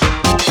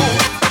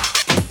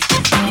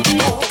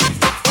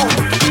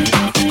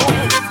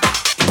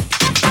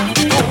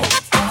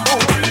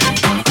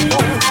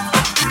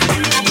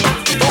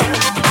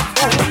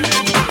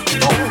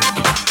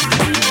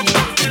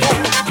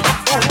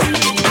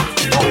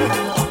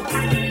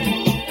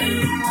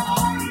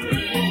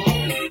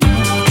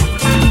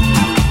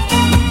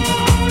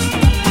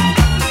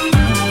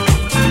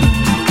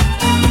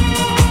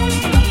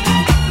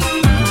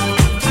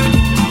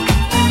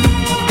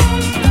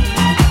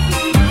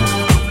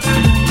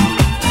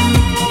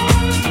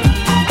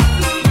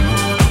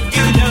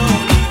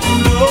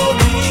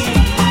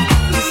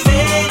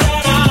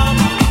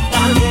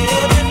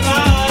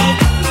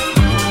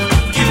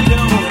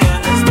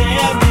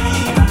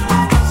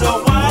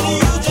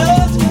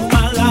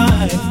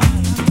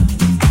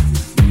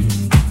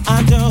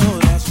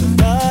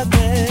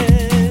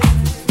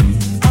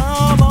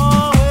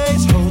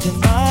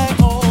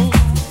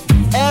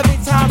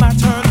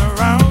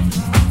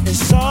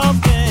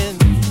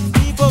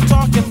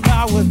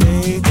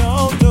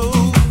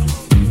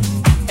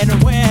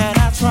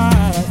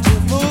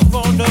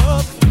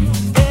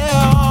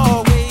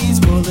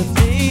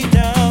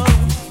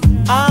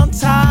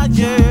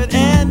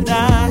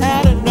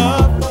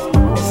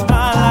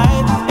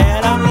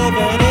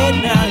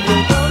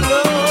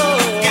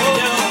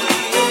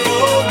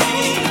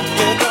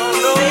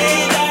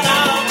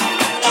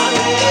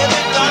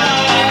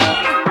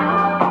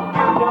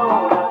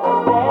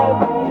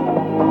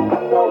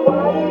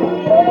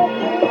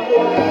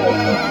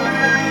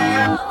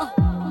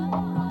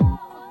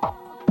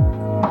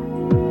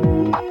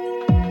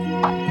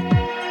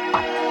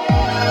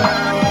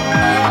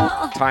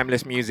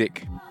 Timeless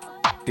music.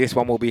 This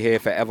one will be here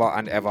forever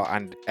and ever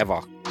and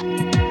ever.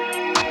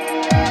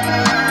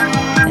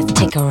 Let's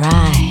take a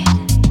ride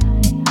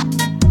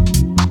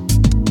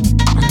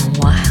on the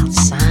wild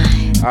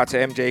side. Out to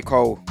MJ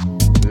Cole,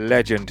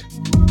 legend.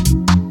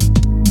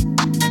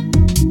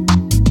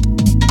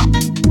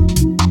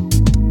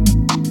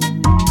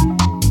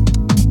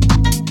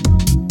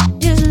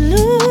 Just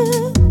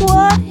look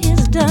what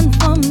he's done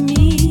for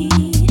me.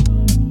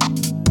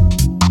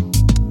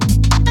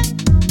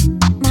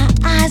 My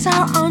eyes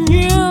are on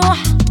you.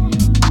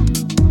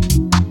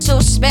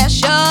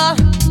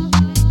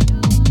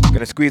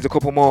 squeeze a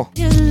couple more.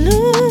 Just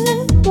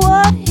look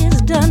what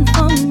he's done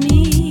for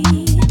me.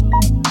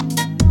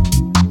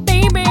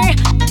 Baby,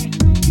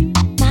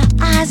 my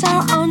eyes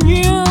are on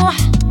you.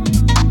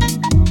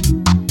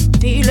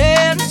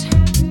 Feelings,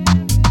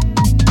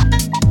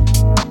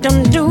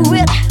 don't do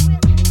it.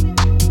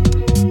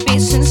 Be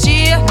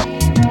sincere.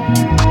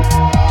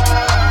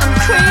 I'm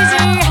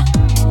crazy.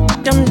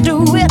 Don't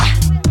do it.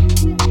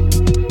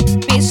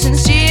 Be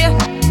sincere.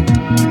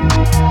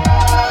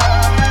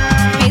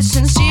 Be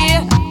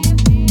sincere.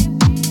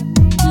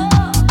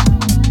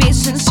 Be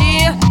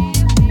sincere.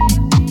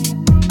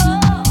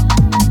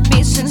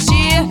 Be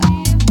sincere.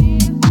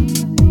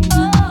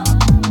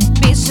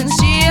 Be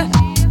sincere.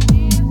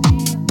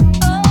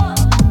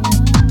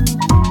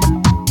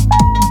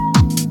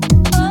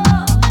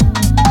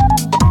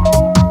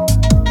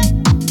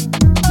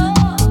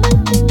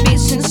 Be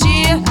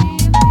sincere.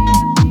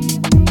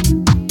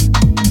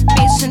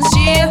 Be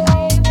sincere.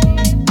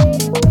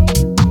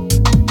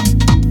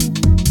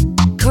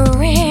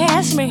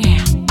 Caress me.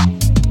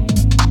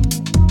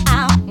 I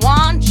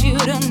want you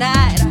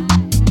tonight.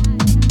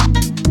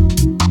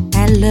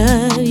 I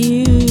love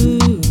you.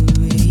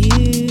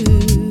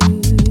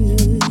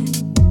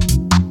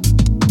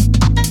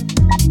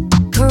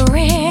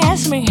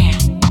 Caress me.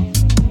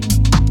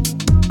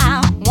 I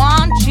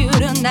want you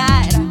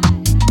tonight.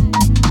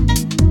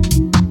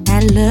 I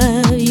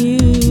love you.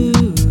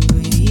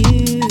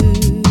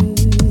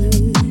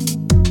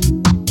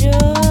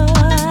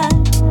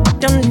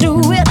 Don't do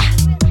it.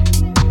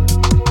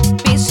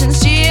 Be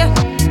sincere.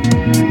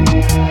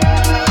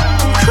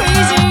 I'm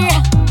crazy.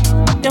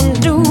 Don't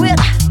do it.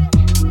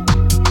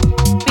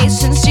 Be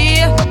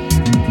sincere.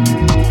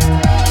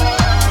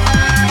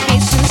 Be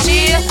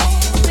sincere.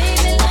 Be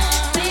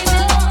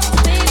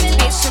sincere.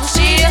 Be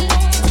sincere.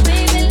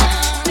 Be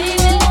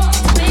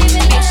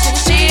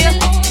sincere.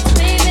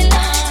 Be sincere.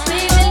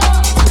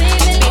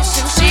 Be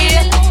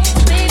sincere.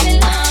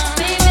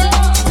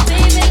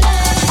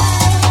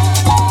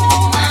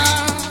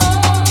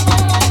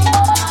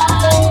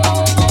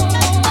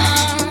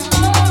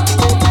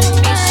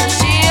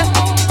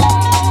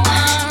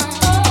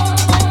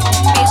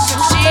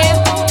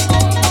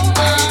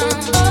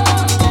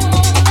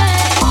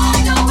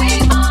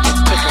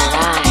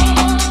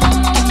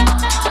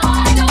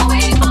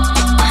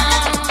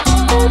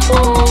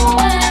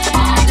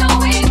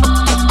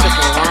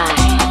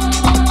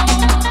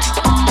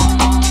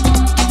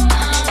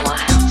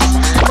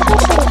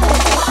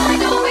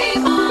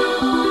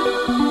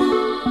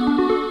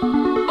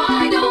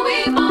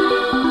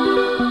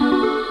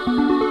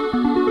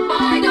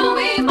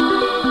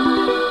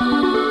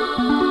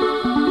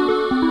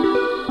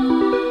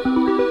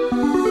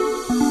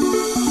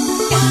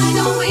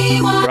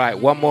 Right,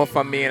 one more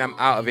from me and I'm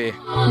out of here.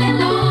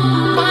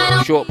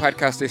 Short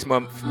podcast this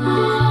month.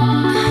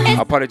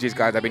 Apologies,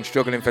 guys, I've been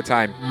struggling for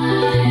time.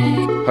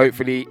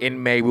 Hopefully,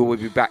 in May, we will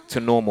be back to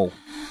normal.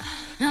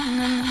 So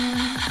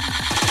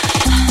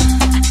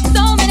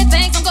many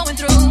things I'm going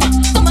through,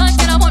 so much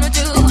that I wanna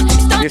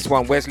do. This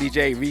one, Wesley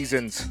J,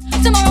 Reasons.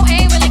 Tomorrow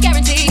ain't really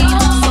guaranteed.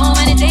 So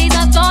many days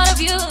I thought of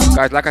you.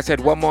 Guys, like I said,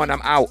 one more and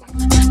I'm out.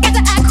 Got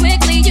to act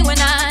quickly, you and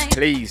I.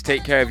 Please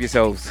take care of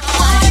yourselves.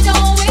 Why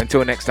don't we?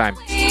 Until next time.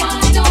 Why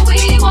don't we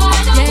fall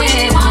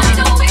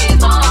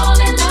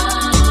in love?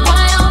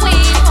 Why don't we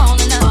fall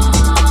in love?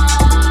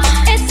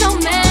 It's so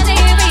many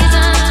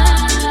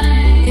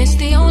reasons. It's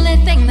the only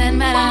thing that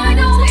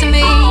matters to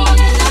me.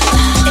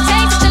 It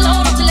takes such a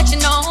load off to let you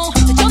know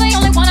that you're the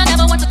only one I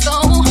never want to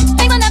go.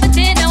 Things I never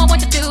did, now I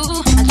want to do.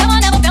 A love I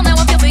never felt, now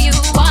I feel for you.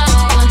 Why?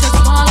 I want to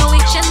swallow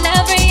each and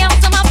every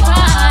ounce of my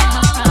pride.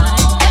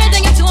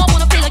 Everything you do, I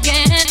wanna feel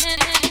again.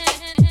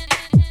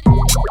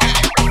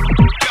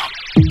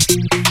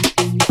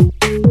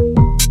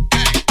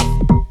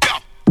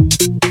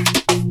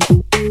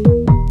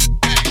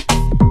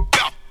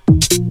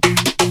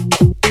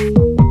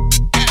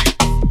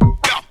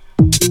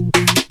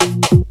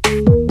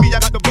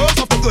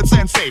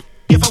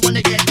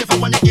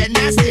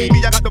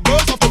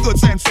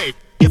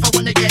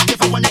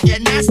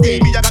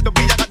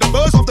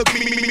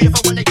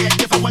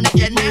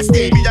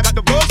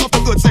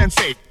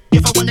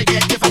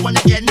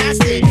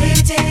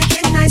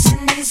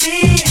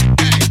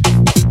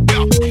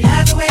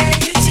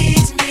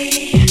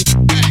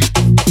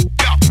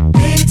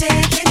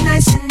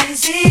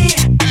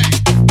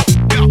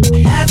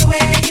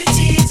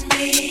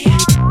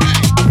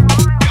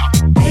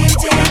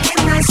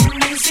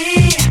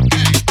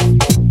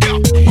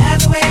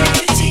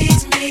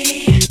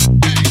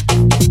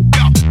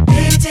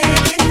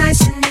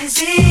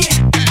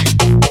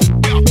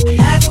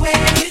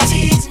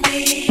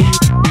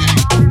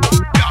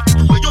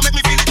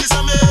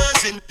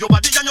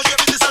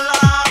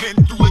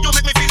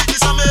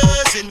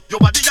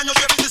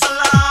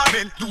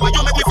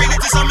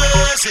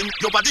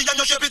 Your body and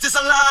your shape, it is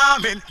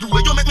alarming. The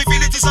way you make me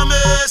feel, it is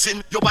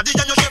amazing. Your body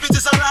and your shape, it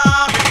is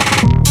alarming.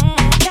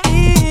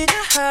 In a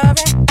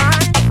hurry.